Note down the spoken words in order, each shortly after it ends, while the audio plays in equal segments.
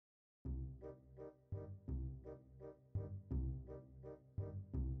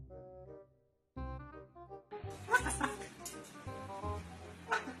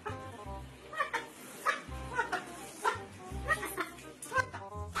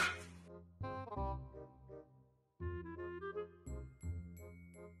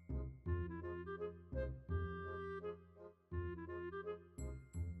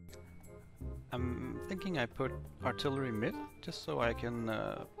I'm thinking I put artillery mid, just so I can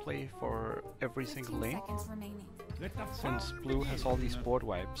play for every single lane. Seconds remaining. Since blue has all these board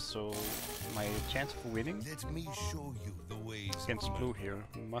wipes, so my chance of winning Let me show you the ways against blue here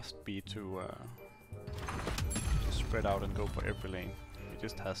must be to spread out and go for every lane. It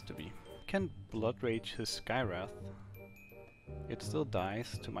just has to be. Can Blood Rage his Skywrath. It still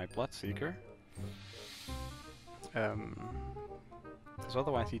dies to my Bloodseeker. Because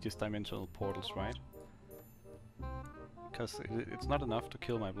otherwise he just dimensional portals, right? Because it's not enough to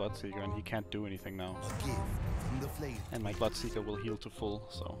kill my Bloodseeker and he can't do anything now. a gift from the flame. And my Bloodseeker will heal to full,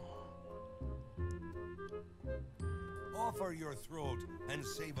 so... Offer your throat and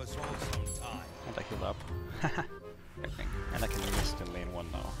save us all some time. And I heal up. And I can mist in lane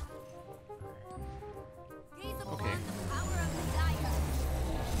 1 now. Okay.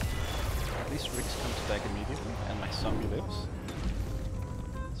 At least Rix comes back immediately and my zombie lives.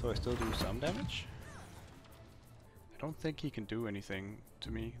 So I still do some damage. I don't think he can do anything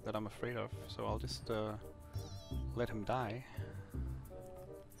to me that I'm afraid of, so I'll just let him die.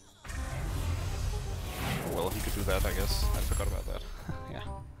 Oh, well, he could do that, I guess. I forgot about that. Yeah,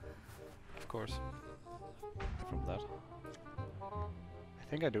 of course. From that. I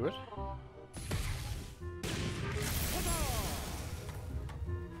think I do it.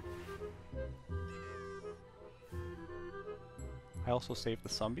 I also saved the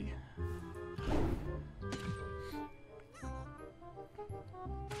zombie.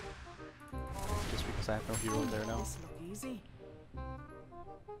 Just because I have no hero there now. This look easy.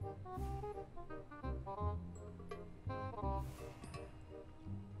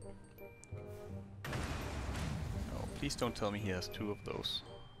 Oh, please don't tell me he has 2 of those.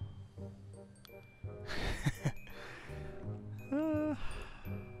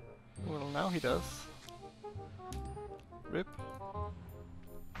 Well, now he does. Rip.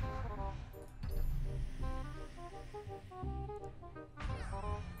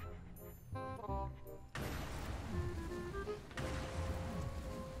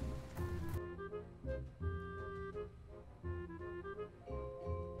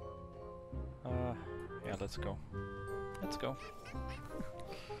 Yeah, let's go. Let's go.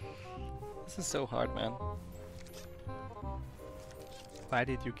 This is so hard, man. Why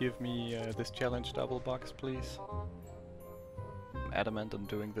did you give me this challenge double box, please? I'm adamant on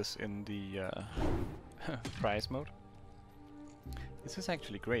doing this in the prize mode. This is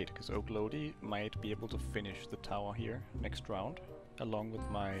actually great, because Oaklody might be able to finish the tower here next round, along with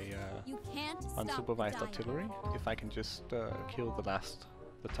my unsupervised artillery, if I can just kill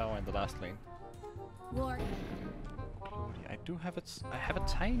the tower in the last lane. Oaklody, I do have I have a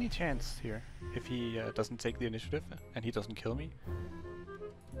tiny chance here, if he doesn't take the initiative and he doesn't kill me.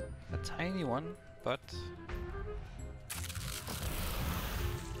 A tiny one, but...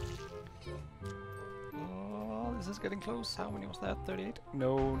 Oh, this is getting close. How many was that? 38?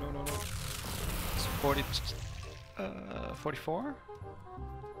 No, no, no, no. It's 40... 44?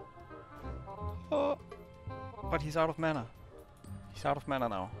 Oh! But he's out of mana. He's out of mana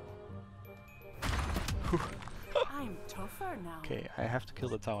now. I'm tougher now. Okay, I have to kill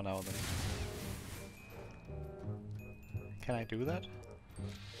the tower now then. Can I do that?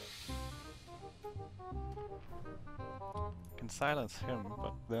 I can silence him,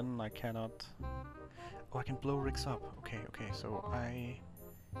 but then I cannot... Oh, I can blow Rix up. Okay, okay, so I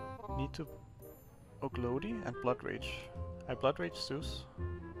need to Oaklody and Blood Rage. I Blood Rage Zeus.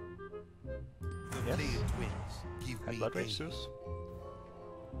 Yes. I Blood Rage Zeus.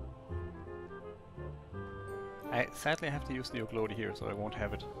 Sadly I have to use the Oaklody here, so I won't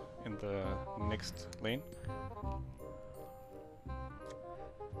have it in the next lane.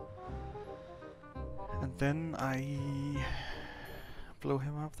 And then I blow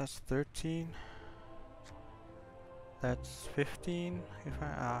him up. That's 13. That's 15. If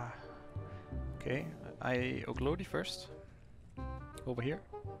I okay, I Oaklody first. Over here.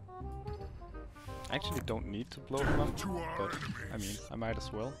 I actually don't need to blow him up, but I mean, I might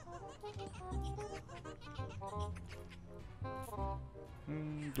as well.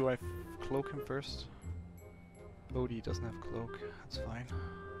 Do I cloak him first? Odie doesn't have cloak, that's fine.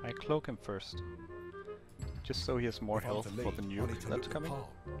 I cloak him first. Just so he has more health for the nuke that's coming.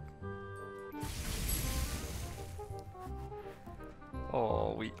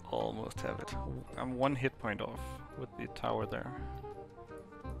 Oh, we almost have it. I'm 1 hit point off with the tower there.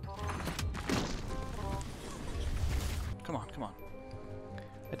 Come on, come on.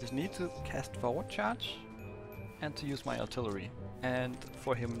 I just need to cast forward charge and to use my artillery, and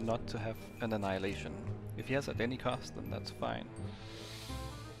for him not to have an annihilation. If he has at any cost, then that's fine.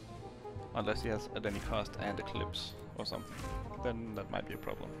 Unless he has at any cost and eclipse or something, then that might be a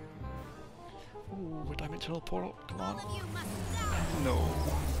problem. Ooh, a dimensional portal. Come on. No.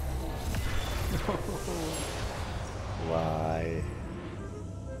 Why?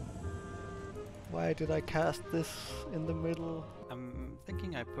 Why did I cast this in the middle? I'm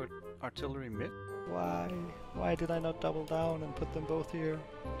thinking I put artillery mid. Why? Why did I not double down and put them both here?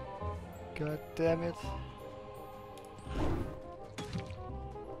 God damn it.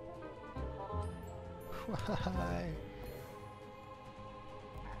 Why?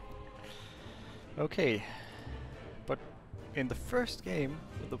 Okay. But in the first game,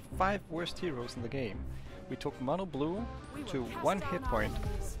 with the 5 worst heroes in the game, we took mono blue to 1 hit point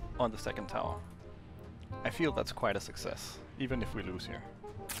on the second tower. I feel that's quite a success, even if we lose here.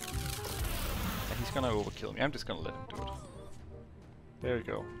 And he's gonna overkill me. I'm just gonna let him do it. There you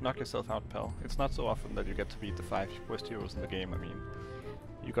go. Knock yourself out, pal. It's not so often that you get to beat the 5 worst heroes in the game. I mean,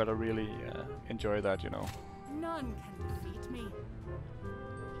 you gotta really enjoy that, you know. None can defeat me.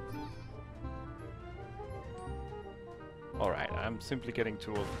 Alright, I'm simply getting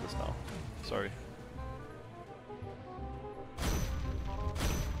too old for this now. Sorry.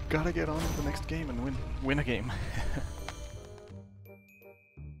 Gotta get on with the next game and win a game.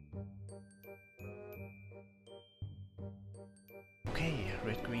 Okay,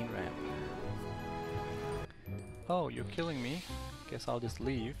 red-green ramp. Oh, you're killing me. Guess I'll just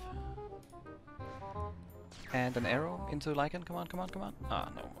leave. And an arrow into Lycan. Come on, come on, come on.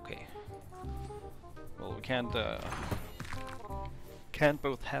 Ah, no, okay. Well, we can't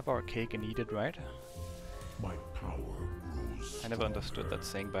both have our cake and eat it, right? My power grows. I never understood that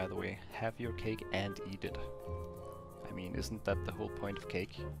saying, by the way. Have your cake and eat it. I mean, isn't that the whole point of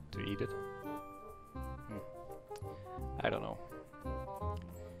cake? To eat it? I don't know.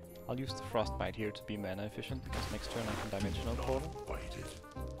 I'll use the frostbite here to be mana efficient, because next turn I can dimensional portal. Bite it.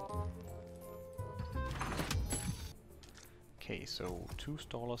 Okay, so 2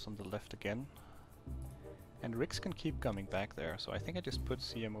 stallers on the left again. And Rix can keep coming back there, so I think I just put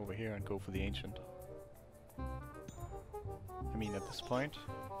CM over here and go for the Ancient. I mean, at this point,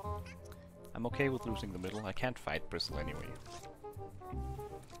 I'm okay with losing the middle. I can't fight Bristle anyway.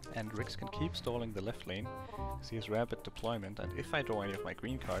 And Rix can keep stalling the left lane, because he has rapid deployment, and if I draw any of my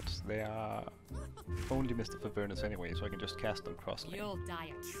green cards, they are only Mr. Avernus anyway, so I can just cast them cross lane. You'll die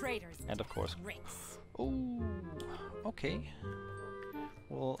a traitor's And of course... Rix. Oh, okay.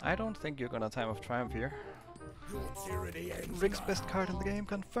 Well, I don't think you're gonna Time of Triumph here. Rick's best card in the game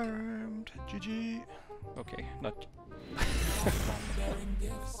confirmed. GG. Okay, not.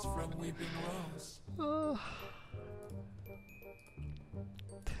 Gifts from Weeping Rose.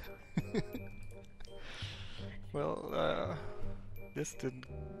 Well, this didn't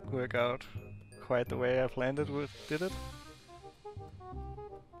work out quite the way I planned it would, did it?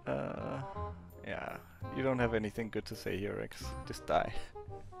 Yeah, you don't have anything good to say here, Rex. Just die.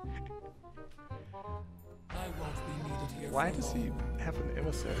 I won't be needed here. Why does he have an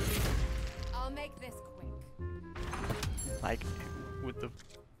emissary? I'll make this quick. Like, with the...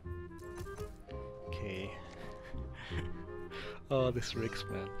 Okay. Oh, this Rix,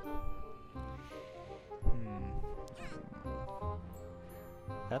 man.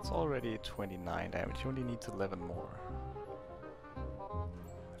 That's already 29 damage, you only need 11 more.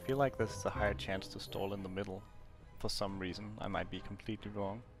 I feel like this is a higher chance to stall in the middle. For some reason, I might be completely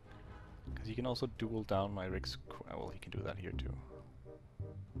wrong. Because he can also duel down my Rix. Well, he can do that here too.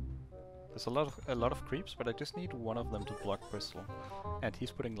 There's a lot of creeps, but I just need one of them to block Bristle. And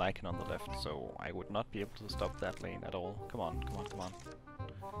he's putting Lycan on the left, so I would not be able to stop that lane at all. Come on, come on, come on.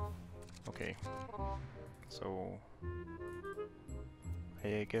 Okay. So...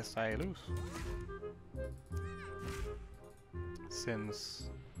 I guess I lose.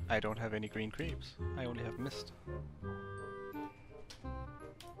 Since I don't have any green creeps, I only have mist.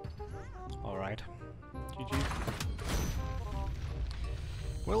 Alright. GG.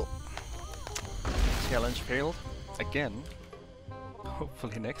 Well, challenge failed. Again.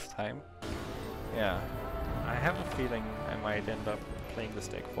 Hopefully next time. Yeah. I have a feeling I might end up playing this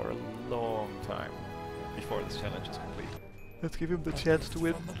deck for a long time before this challenge is complete. Let's give him the chance to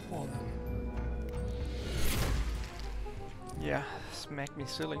win. Yeah, smack me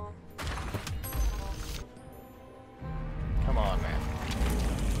silly. Come on, man.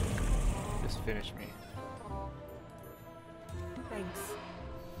 Just finish me. Thanks.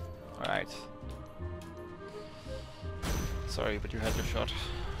 Alright. Sorry, but you had your shot.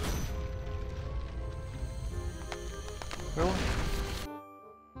 Well...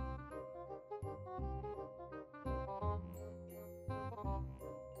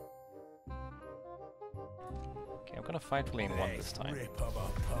 I'm gonna fight for lane 1 this time.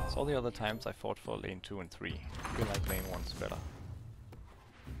 So all the other times I fought for lane 2 and 3. I feel like lane 1's better.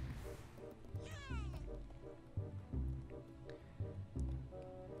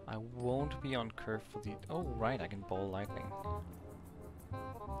 I won't be on curve for the... Oh, right, I can ball lightning.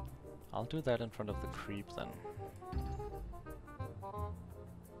 I'll do that in front of the creep then.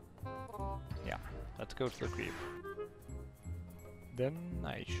 Yeah, let's go to the creep. Then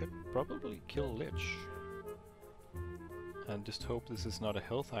I should probably kill Lich. And just hope this is not a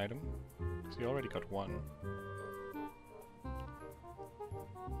health item, because he already got one.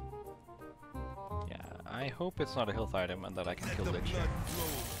 Yeah, I hope it's not a health item and that I can kill Lich.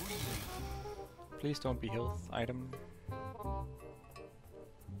 Please don't be health item.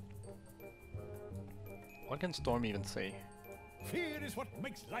 What can Storm even say? Fear is what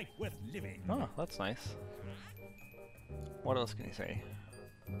makes life worth living. Oh, that's nice. What else can he say?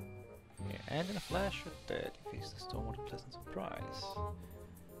 Yeah, and in a flash of dead, you face the storm with a pleasant surprise.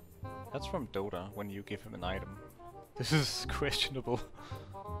 That's from Dota, when you give him an item. This is questionable.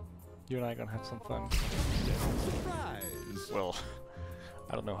 You and I are gonna have some fun. Surprise! Well,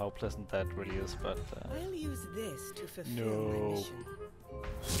 I don't know how pleasant that really is, but... I'll use this to fulfill No. my mission.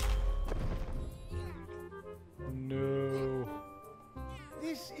 No.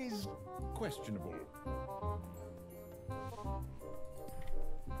 This is questionable.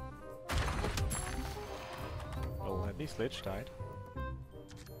 Well, at least Lich died.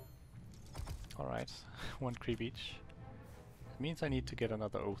 Alright, one creep each. It means I need to get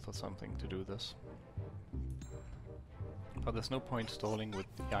another oath or something to do this. But there's no point stalling with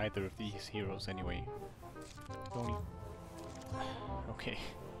either of these heroes anyway. Only... Okay.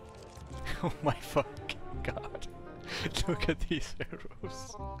 Oh my fucking god. Look at these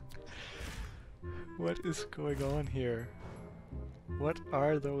arrows. What is going on here? What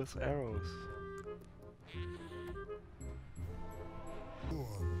are those arrows?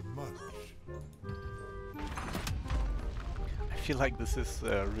 I feel like this is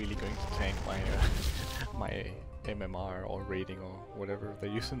really going to tank my my MMR or rating or whatever they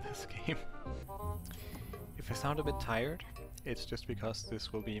use in this game. If I sound a bit tired, it's just because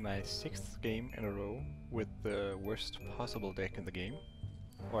this will be my 6th game in a row with the worst possible deck in the game,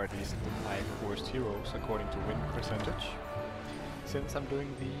 or at least the 5 worst heroes according to win percentage. Since I'm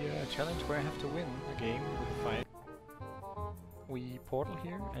doing the challenge where I have to win a game with 5. We portal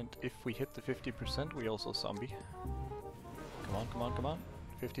here, and if we hit the 50%, we also zombie. Come on, come on, come on.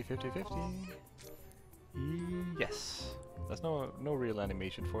 50, 50, 50. Yes. There's no real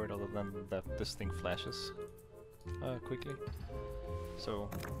animation for it other than that this thing flashes quickly. So,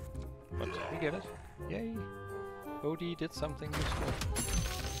 but we get it. Yay! OD did something useful.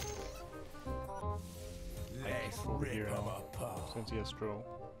 Let's over rip here him now, apart. since he has throw.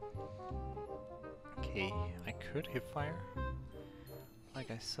 Okay, I could hipfire,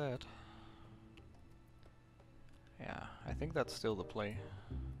 like I said. Yeah, I think that's still the play.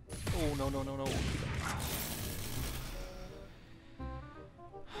 Oh no no no no!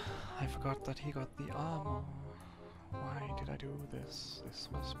 I forgot that he got the armor. Why did I do this? This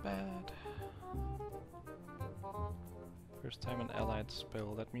was bad. First time an allied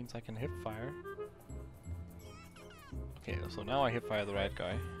spell, that means I can hipfire. Okay, so now I hipfire the right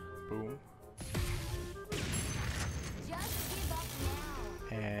guy. Boom. Just give up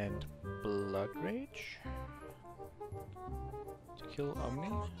now. And Blood Rage to kill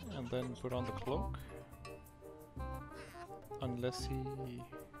Omni, and then put on the cloak. Unless he...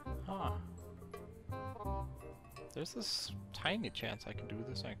 Ah. There's this tiny chance I can do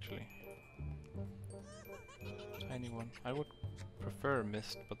this actually. Tiny one. I would prefer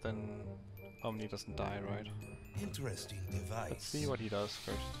Mist, but then Omni doesn't die, right? Interesting device. Let's see what he does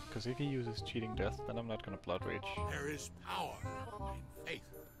first, because if he uses Cheating Death, then I'm not gonna Blood Rage. There is power in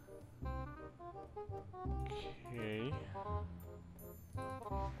faith. Okay.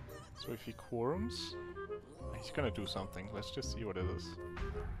 So if he quorums, he's gonna do something. Let's just see what it is.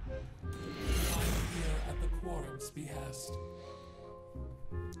 I'm here at the quorum's behest.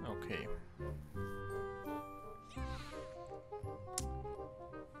 Okay.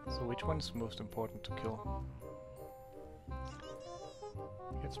 So which one is most important to kill?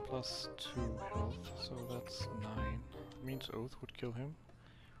 Gets +2 health, so that's 9. Means Oath would kill him.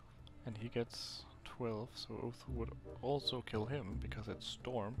 And he gets 12, so Oath would also kill him, because it's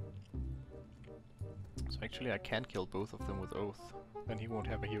Storm. So actually I can kill both of them with Oath. Then he won't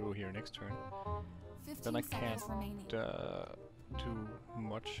have a hero here next turn. 15 Then I seconds can't remaining. do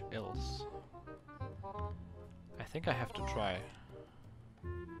much else. I think I have to try.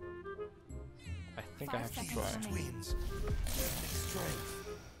 I think I 5 have to seconds try. remaining. Twins. Strength.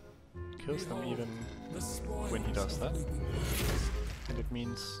 Kills them Behold, even the when he spoils does of that. Weeping Woods. And it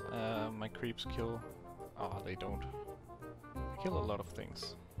means my creeps kill... Ah, they don't. They kill a lot of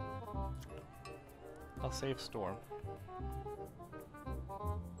things. I'll save Storm.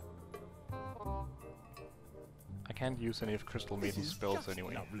 can't use any of Crystal Maiden's spells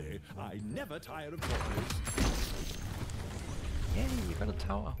anyway. Lovely. I never tire of toys. Yay, we got a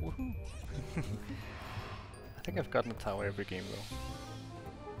tower! Woohoo! I think I've gotten a tower every game though.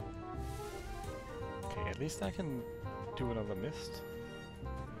 Okay, at least I can do another mist.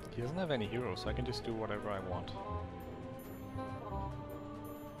 He doesn't have any heroes, so I can just do whatever I want.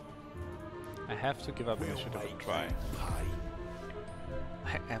 I have to give up initiative and try.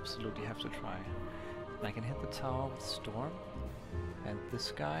 I absolutely have to try. And I can hit the tower with Storm. And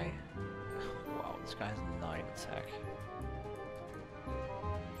this guy... Wow, this guy has 9 attack.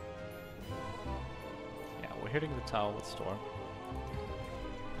 Yeah, we're hitting the tower with Storm.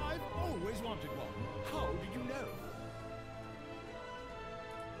 I've always wanted one. How did you know?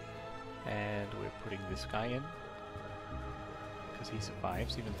 And we're putting this guy in. Because he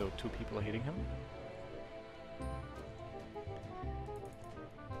survives even though 2 people are hitting him.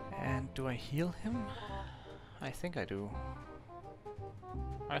 And do I heal him? I think I do.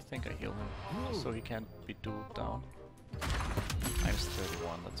 I think I heal him, just so he can't be dueled down. Minus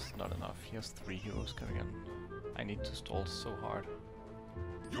 31, that's not enough. He has 3 heroes coming in. I need to stall so hard.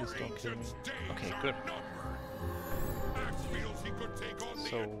 Please don't kill me. Okay, good.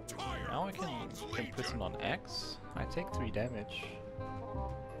 So now I can imprison on X. I take 3 damage.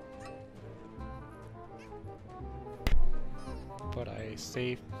 But I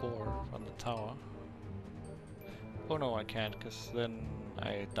save 4 on the tower. Oh no, I can't, because then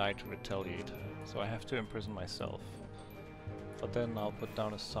I die to retaliate. So I have to imprison myself. But then I'll put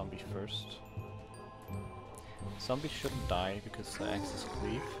down a zombie first. Zombie shouldn't die because the axe is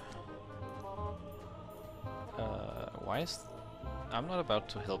cleave. Why is... I'm not about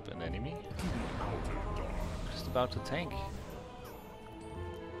to help an enemy. I'm just about to tank.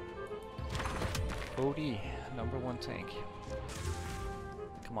 OD, number 1 tank.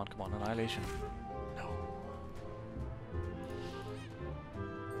 Come on, Annihilation. No.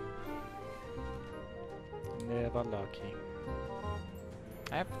 Never lucky.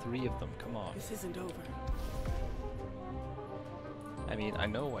 I have 3 of them, come on. This isn't over. I mean, I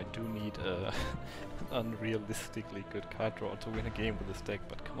know I do need an unrealistically good card draw to win a game with this deck,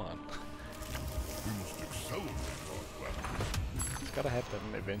 but come on. It's gotta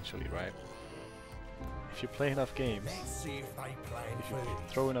happen eventually, right? If you play enough games, Let's see if they play if you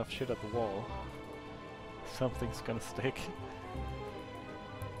throw enough shit at the wall, something's gonna stick.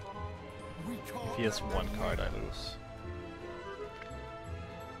 If he has 1 card, I lose.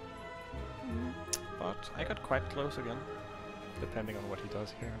 But I got quite close again, depending on what he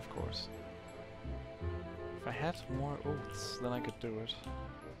does here, of course. If I had more oaths, then I could do it.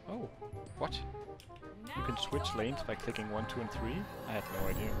 Oh, what? You can switch lanes by clicking 1, 2, and 3? I had no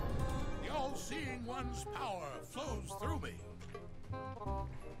idea. The all-seeing one's power flows through me.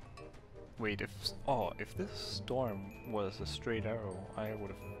 Wait, if this storm was a straight arrow, I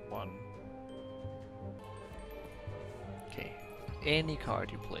would have won. Okay, any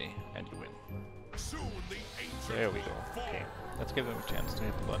card you play and you win. Soon the ancient There we go. Okay, let's give him a chance to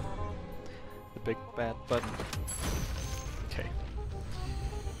hit the button. The big bad button. Okay.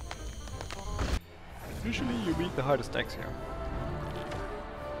 Usually you beat the hardest decks here.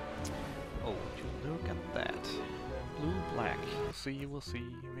 Oh, would you look at that. Blue-black. We'll see.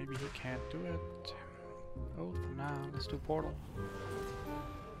 Maybe he can't do it. Oh, for now, let's do Portal.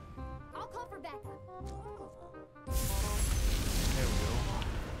 I'll call for backup. There we go.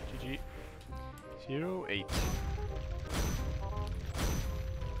 GG. 0-8.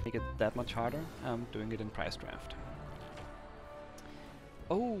 Make it that much harder, I'm doing it in price draft.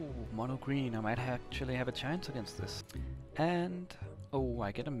 Oh, mono green, I might actually have a chance against this. And, oh,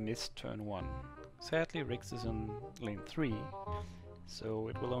 I get a miss turn 1. Sadly, Rix is in lane 3, so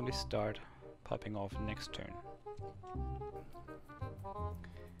it will only start popping off next turn.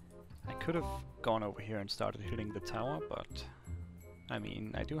 I could have gone over here and started hitting the tower, but I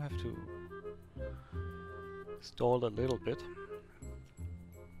mean, I do have to stall a little bit.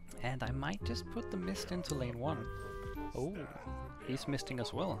 And I might just put the mist into lane 1. Oh, he's misting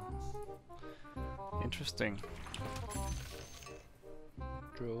as well. Interesting.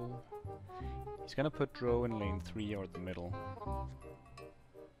 Drow. He's gonna put Drow in lane 3 or the middle.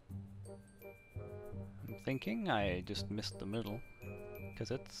 I'm thinking I just missed the middle,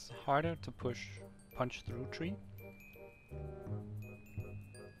 because it's harder to punch through tree.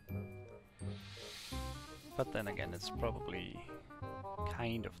 But then again, it's probably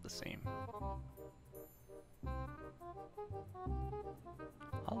kind of the same.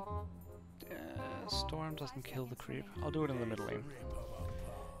 Storm doesn't kill the creep. I'll do it in the middle lane.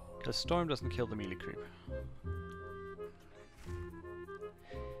 Because Storm doesn't kill the melee creep.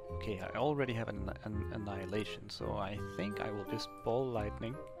 Okay, I already have an annihilation, so I think I will just ball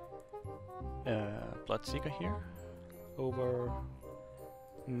lightning Bloodseeker here over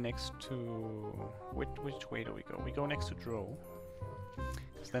next to which way do we go? We go next to Drow.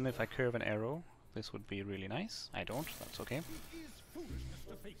 Because then if I curve an arrow, this would be really nice. I don't, that's okay. It is foolishness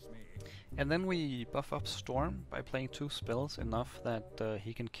to face me. And then we buff up Storm by playing 2 spells enough that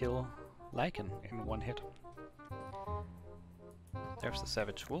he can kill Lycan in 1 hit. There's the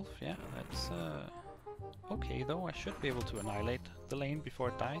Savage Wolf, yeah, that's okay though. I should be able to annihilate the lane before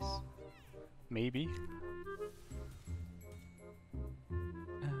it dies. Maybe.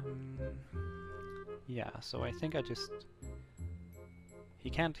 Yeah, so I think I just...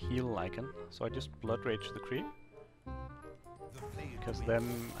 He can't heal Lycan, so I just Blood Rage the creep. Because then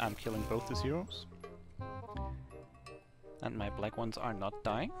I'm killing both the zeros. And my black ones are not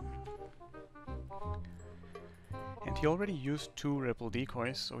dying. And he already used 2 Ripple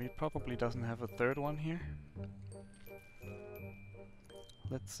Decoys, so he probably doesn't have a 3rd one here.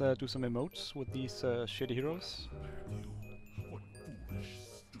 Let's do some emotes with these shitty heroes.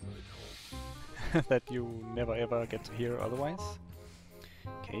 That you never ever get to hear otherwise.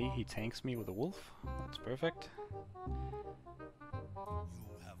 Okay, he tanks me with a wolf. That's perfect. You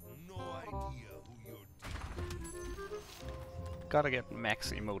have no idea who you're Gotta get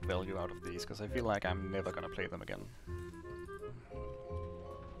max emote value out of these, because I feel like I'm never gonna play them again.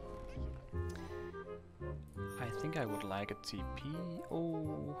 I think I would like a TP.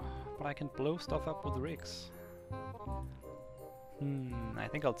 Oh, but I can blow stuff up with rigs. I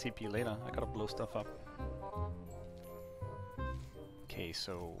think I'll TP later. I gotta blow stuff up. Okay,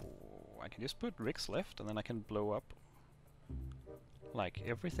 so I can just put rigs left and then I can blow up like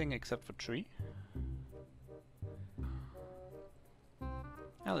everything except for tree.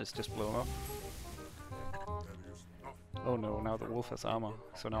 Now let's just blow him up. Oh no, now the wolf has armor,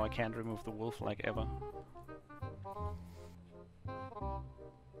 so now I can't remove the wolf like ever.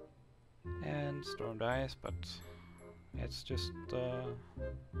 And Storm dies, but it's just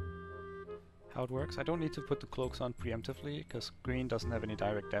how it works. I don't need to put the cloaks on preemptively, because green doesn't have any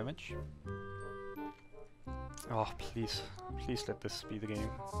direct damage. Oh, please. Please let this be the game.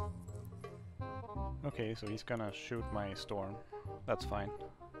 Okay, so he's gonna shoot my Storm. That's fine.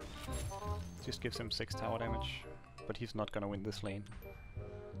 Just gives him 6 tower damage, but he's not gonna win this lane.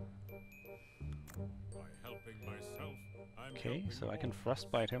 By helping myself, I'm Okay, helping so I all. can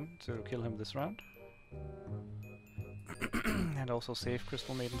Frostbite him to kill him this round. And also save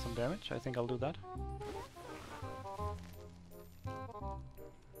Crystal Maiden some damage. I think I'll do that.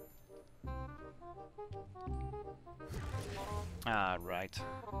 Ah, right.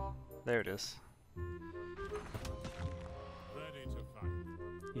 There it is. Ready to fight.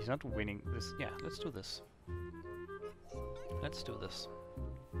 He's not winning this. Yeah, let's do this. Let's do this.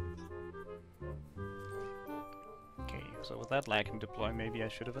 Okay, so with that lag and deploy, maybe I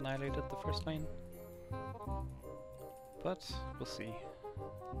should have annihilated the first lane. But we'll see.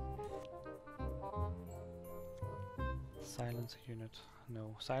 Silence unit.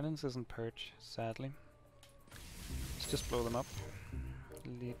 No, silence isn't purge, sadly. Let's just blow them up.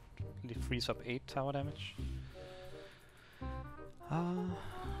 Freeze up 8 tower damage.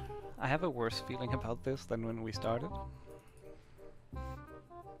 I have a worse feeling about this than when we started.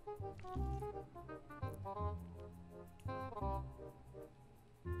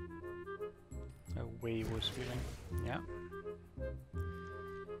 A way worse feeling, yeah.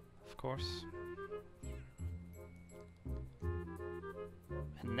 Of course.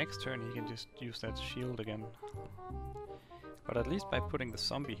 And next turn he can just use that shield again. But at least by putting the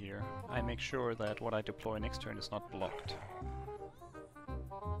zombie here, I make sure that what I deploy next turn is not blocked.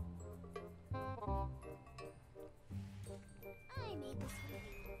 I made this for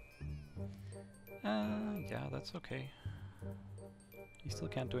you. Yeah, that's okay. He still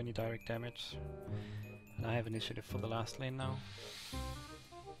can't do any direct damage. And I have initiative for the last lane now.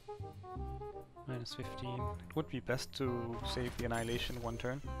 Minus 15. It would be best to save the annihilation 1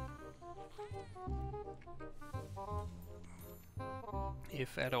 turn.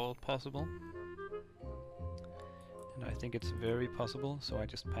 If at all possible. And I think it's very possible, so I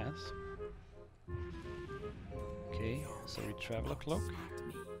just pass. Okay, so we travel a cloak.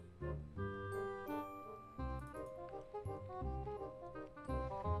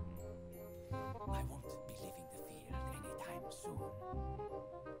 I won't be leaving the field anytime soon.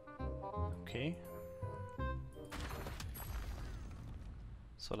 Okay.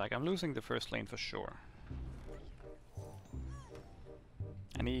 So like I'm losing the first lane for sure.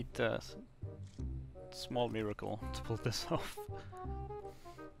 I need a small miracle to pull this off.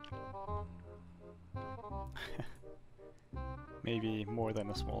 Maybe more than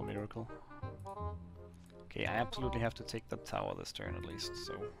a small miracle. Okay, I absolutely have to take the tower this turn at least,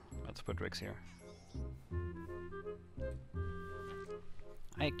 so let's put Rix here.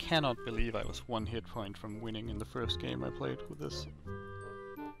 I cannot believe I was 1 hit point from winning in the first game I played with this.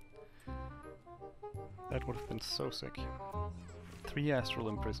 That would have been so sick. 3 astral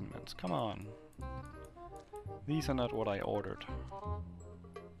imprisonments, come on. These are not what I ordered.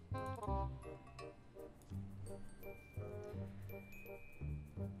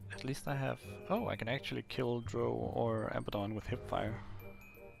 At least I have... Oh, I can actually kill Dro or Abaddon with Hipfire.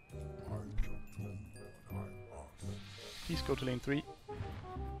 Please go to lane 3.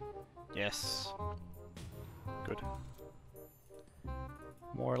 Yes. Good.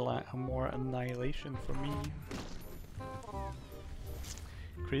 More annihilation for me.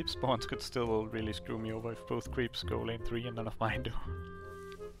 Creep spawns could still really screw me over if both creeps go lane 3 and none of mine do.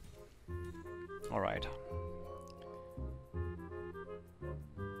 Alright.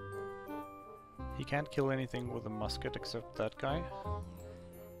 He can't kill anything with a musket except that guy.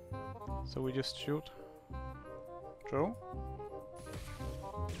 So we just shoot. Dro.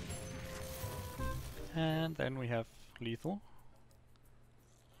 And then we have lethal.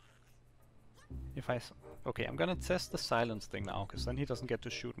 If I... Okay, I'm gonna test the silence thing now, because then he doesn't get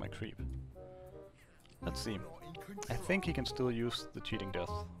to shoot my creep. Let's see. I think he can still use the cheating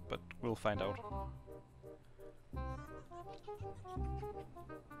death, but we'll find out.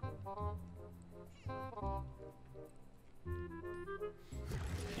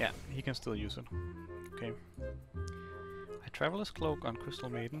 Yeah, he can still use it. Okay. I Traveler's Cloak on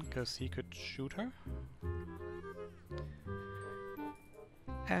Crystal Maiden, because he could shoot her.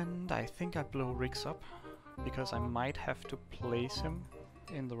 And I think I blow Rix up, because I might have to place him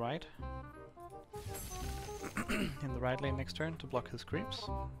in the right. in the right lane next turn to block his creeps.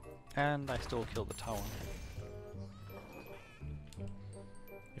 And I still kill the tower.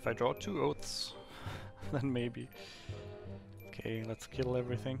 If I draw 2 oaths, then maybe. Okay, let's kill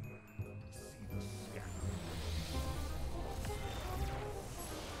everything.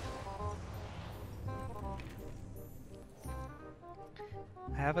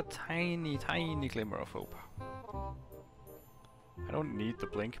 I have a tiny, tiny glimmer of hope. I don't need the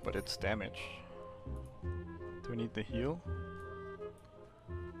blink, but it's damage. Do we need the heal?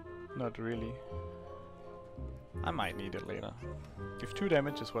 Not really. I might need it later. If 2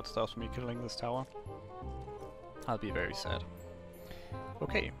 damage is what stops me killing this tower, I'll be very sad.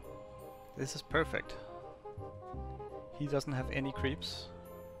 Okay, this is perfect. He doesn't have any creeps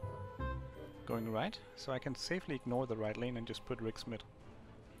going right, so I can safely ignore the right lane and just put Rix mid.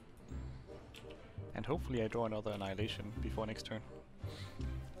 And hopefully I draw another annihilation before next turn.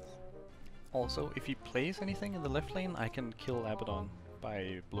 Also, if he plays anything in the left lane, I can kill Abaddon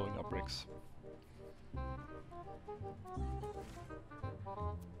by blowing up Rix.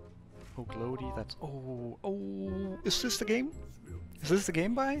 Oh, Glody, that's... Oh, oh, is this the game? Is this the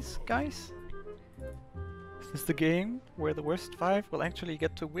game, guys? Is this the game where the worst 5 will actually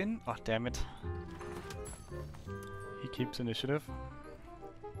get to win? Oh, damn it. He keeps initiative.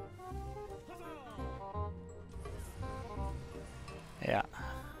 Yeah.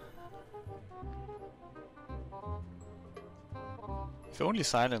 If only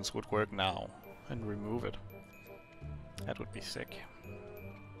silence would work now and remove it. That would be sick.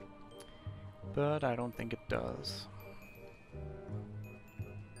 But I don't think it does.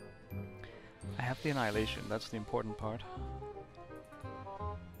 I have the annihilation, that's the important part.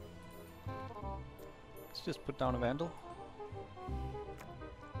 Let's just put down a Vandal.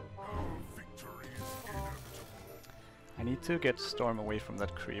 I need to get Storm away from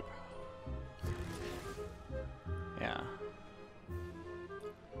that creep. Yeah.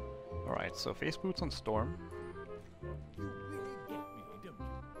 Alright, so face boots on Storm.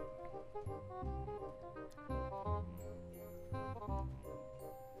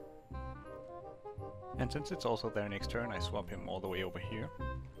 And since it's also there next turn, I swap him all the way over here.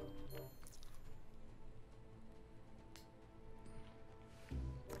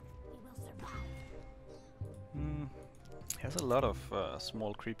 He has a lot of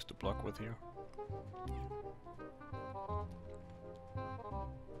small creeps to block with here.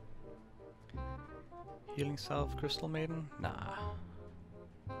 Healing Salve, Crystal Maiden? Nah.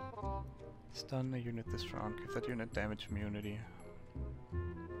 Stun a unit this round, give that unit damage immunity.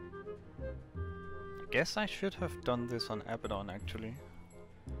 I guess I should have done this on Abaddon actually,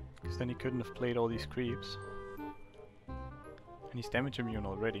 because then he couldn't have played all these creeps. And he's damage immune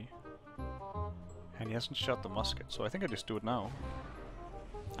already. And he hasn't shot the musket, so I think I just do it now.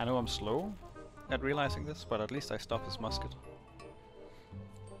 I know I'm slow at realizing this, but at least I stop his musket.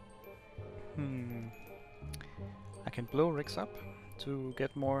 I can blow Rix up to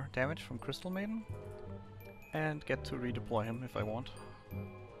get more damage from Crystal Maiden and get to redeploy him if I want.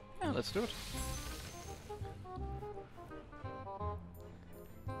 Yeah, let's do it.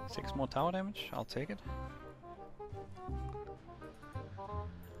 6 more tower damage, I'll take it.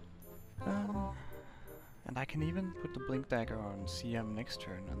 And I can even put the Blink Dagger on CM next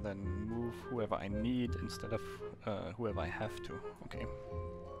turn and then move whoever I need instead of whoever I have to. Okay.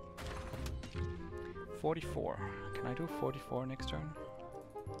 44. Can I do 44 next turn?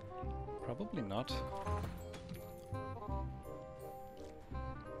 Probably not.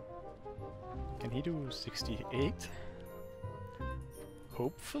 Can he do 68?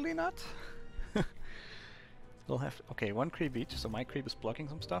 Hopefully not. We'll have to, okay, 1 creep each, so my creep is blocking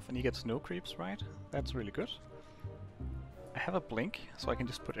some stuff and he gets no creeps, right? That's really good. I have a blink, so I can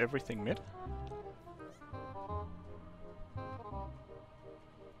just put everything mid.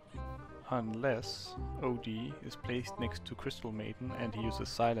 Unless OD is placed next to Crystal Maiden and he uses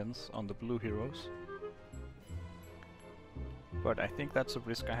silence on the blue heroes. But I think that's a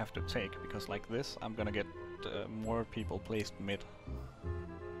risk I have to take, because like this I'm gonna get more people placed mid.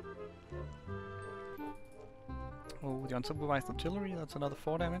 Oh, the unsupervised artillery, that's another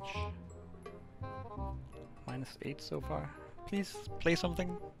 4 damage. -8 so far. Please, play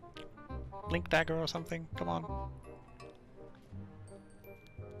something. Blink Dagger or something, come on.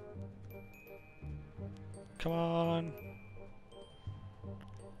 Come on!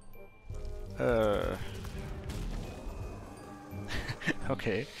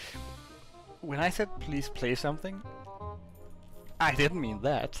 Okay. When I said please play something, I didn't mean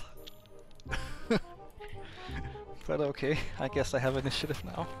that. But okay, I guess I have initiative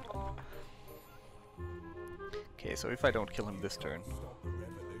now. Okay, so if I don't kill him this turn...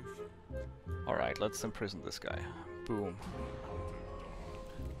 Alright, let's imprison this guy. Boom.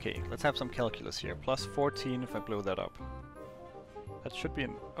 Okay, let's have some calculus here. Plus 14 if I blow that up. That should be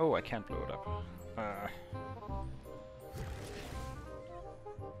an... Oh, I can't blow it up.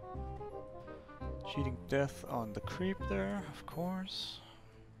 Cheating death on the creep there, of course.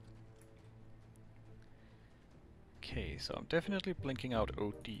 Okay, so I'm definitely blinking out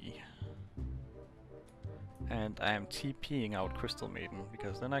OD. And I am TPing out Crystal Maiden,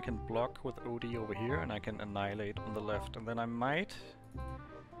 because then I can block with OD over here and I can annihilate on the left, and then I might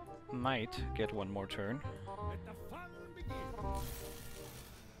get 1 more turn. Let the fun begin.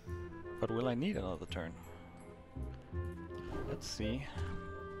 But will I need another turn? Let's see.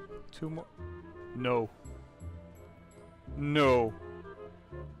 2 more. No. No.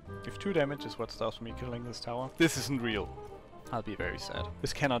 If 2 damage is what stops me killing this tower, this isn't real. I'll be very sad.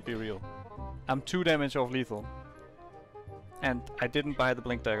 This cannot be real. I'm 2 damage off lethal. And I didn't buy the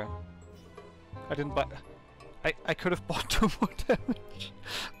Blink Dagger. I didn't buy... I could have bought 2 more damage.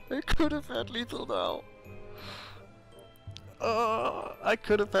 I could have had lethal now. I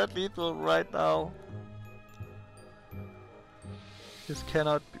could have had lethal right now. This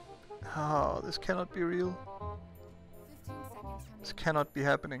cannot be... Oh, this cannot be real. 15 seconds This cannot be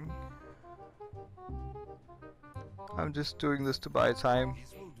happening. I'm just doing this to buy time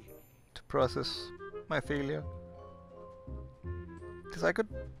to process my failure. Because I could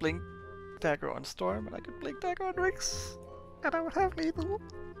Blink Dagger on Storm and I could Blink Dagger on Rix and I would have lethal.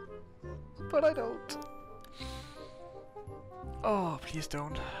 But I don't. Oh, please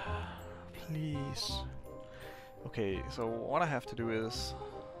don't. Please. Okay, so what I have to do is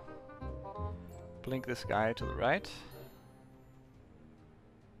blink this guy to the right.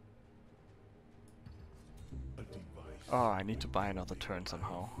 Oh, I need to buy another turn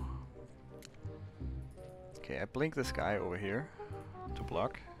somehow. Okay, I blink this guy over here to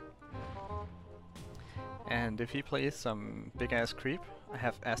block. And if he plays some big ass creep, I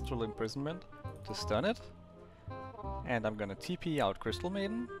have Astral Imprisonment to stun it. And I'm gonna TP out Crystal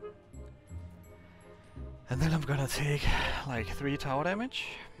Maiden. And then I'm gonna take like 3 tower damage.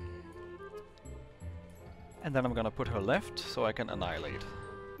 And then I'm gonna put her left so I can annihilate.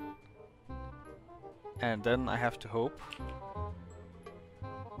 And then I have to hope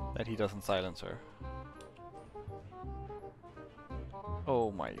that he doesn't silence her.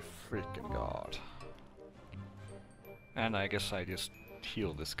 Oh my freaking god. And I guess I just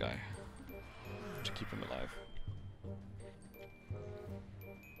heal this guy to keep him alive.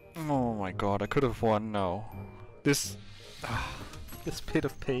 Oh my god, I could have won now. This pit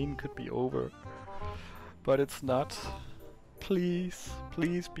of pain could be over. But it's not. Please,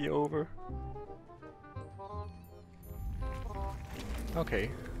 please be over.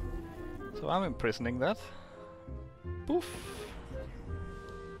 Okay. So I'm imprisoning that. Poof.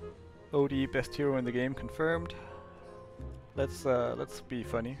 OD best hero in the game confirmed. Let's be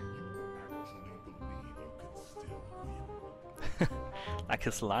funny.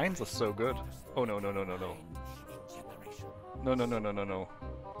 Like, his lines are so good. Oh no, no, no, no, no. No, no, no, no, no, no.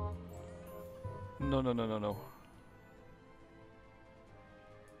 No, no, no, no, no.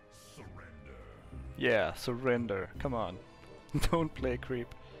 Surrender. Yeah, surrender. Come on. Don't play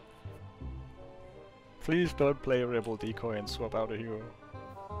creep. Please don't play Rebel Decoy and swap out a hero.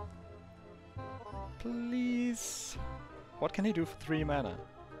 Please. What can he do for 3 mana?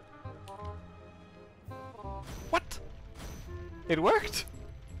 What? It worked!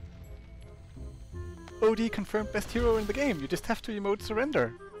 OD confirmed best hero in the game. You just have to emote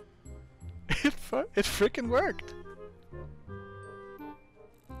surrender. It frickin' worked!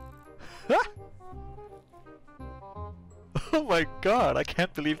 Oh my god, I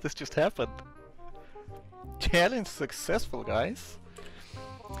can't believe this just happened. Challenge successful, guys.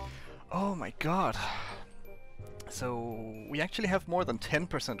 Oh my god. So we actually have more than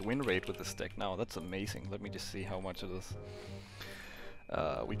 10% win rate with this deck now. That's amazing. Let me just see how much it is.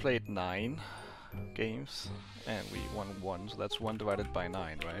 We played 9 games and we won 1, so that's 1 divided by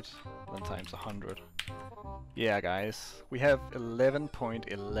 9, right? Then times 100. Yeah, guys, we have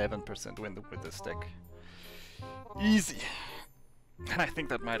 11.11% win with this deck. Easy. And I think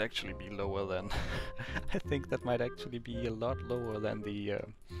that might actually be lower than I think that might actually be a lot lower than the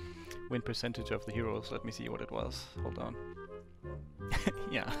win percentage of the heroes. Let me see what it was. Hold on.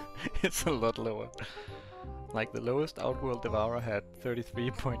 Yeah, it's a lot lower. Like, the lowest Outworld Devourer had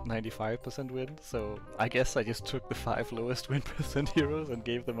 33.95% win, so I guess I just took the 5 lowest win percent heroes and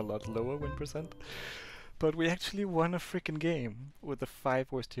gave them a lot lower win percent. But we actually won a freaking game with the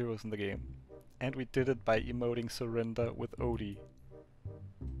 5 worst heroes in the game. And we did it by emoting surrender with OD.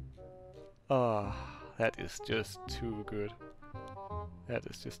 Ah, that is just too good. That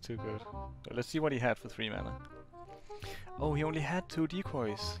is just too good. Let's see what he had for 3 mana. Oh, he only had 2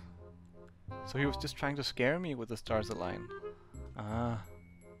 decoys. So he was just trying to scare me with the Stars Align. Ah.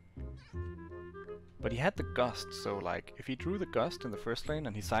 But he had the Gust, so like, if he drew the Gust in the first lane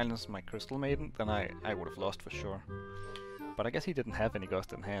and he silenced my Crystal Maiden, then I would have lost for sure. But I guess he didn't have any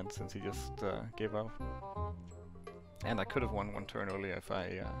Gust in hand since he just gave up. And I could have won 1 turn earlier if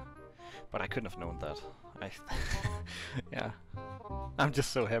I... but I couldn't have known that. Yeah. I'm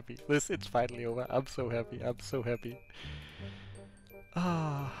just so happy. It's finally over. I'm so happy. I'm so happy.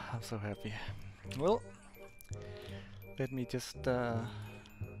 Ah, I'm so happy. Well, let me just,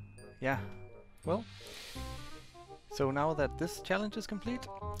 yeah. Well, so now that this challenge is complete,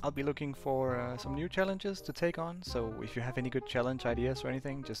 I'll be looking for some new challenges to take on. So if you have any good challenge ideas or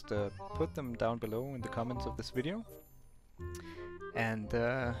anything, just put them down below in the comments of this video. And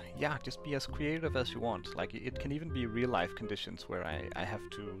yeah, just be as creative as you want. Like, it can even be real life conditions where I have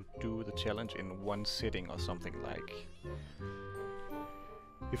to do the challenge in 1 sitting or something, like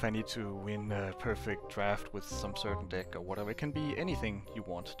if I need to win a perfect draft with some certain deck or whatever. It can be anything you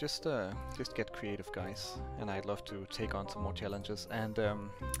want. Just get creative, guys. And I'd love to take on some more challenges. And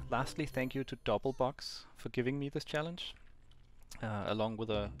lastly, thank you to Doublebox for giving me this challenge, along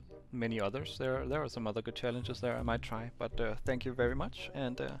with many others. There are some other good challenges there I might try, but thank you very much,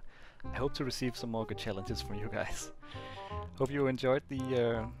 and I hope to receive some more good challenges from you guys. Hope you enjoyed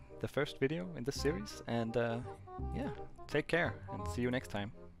the first video in this series, and yeah, take care and see you next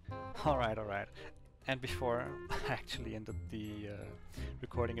time. Alright. And before I actually ended the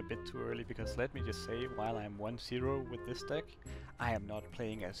recording a bit too early, because let me just say, while I'm 1-0 with this deck, I am not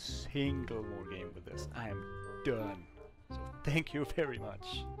playing a single more game with this. I am done. So thank you very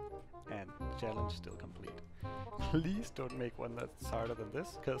much. And challenge still complete. Please don't make one that's harder than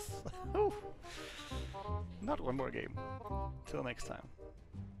this, because not one more game. Till next time.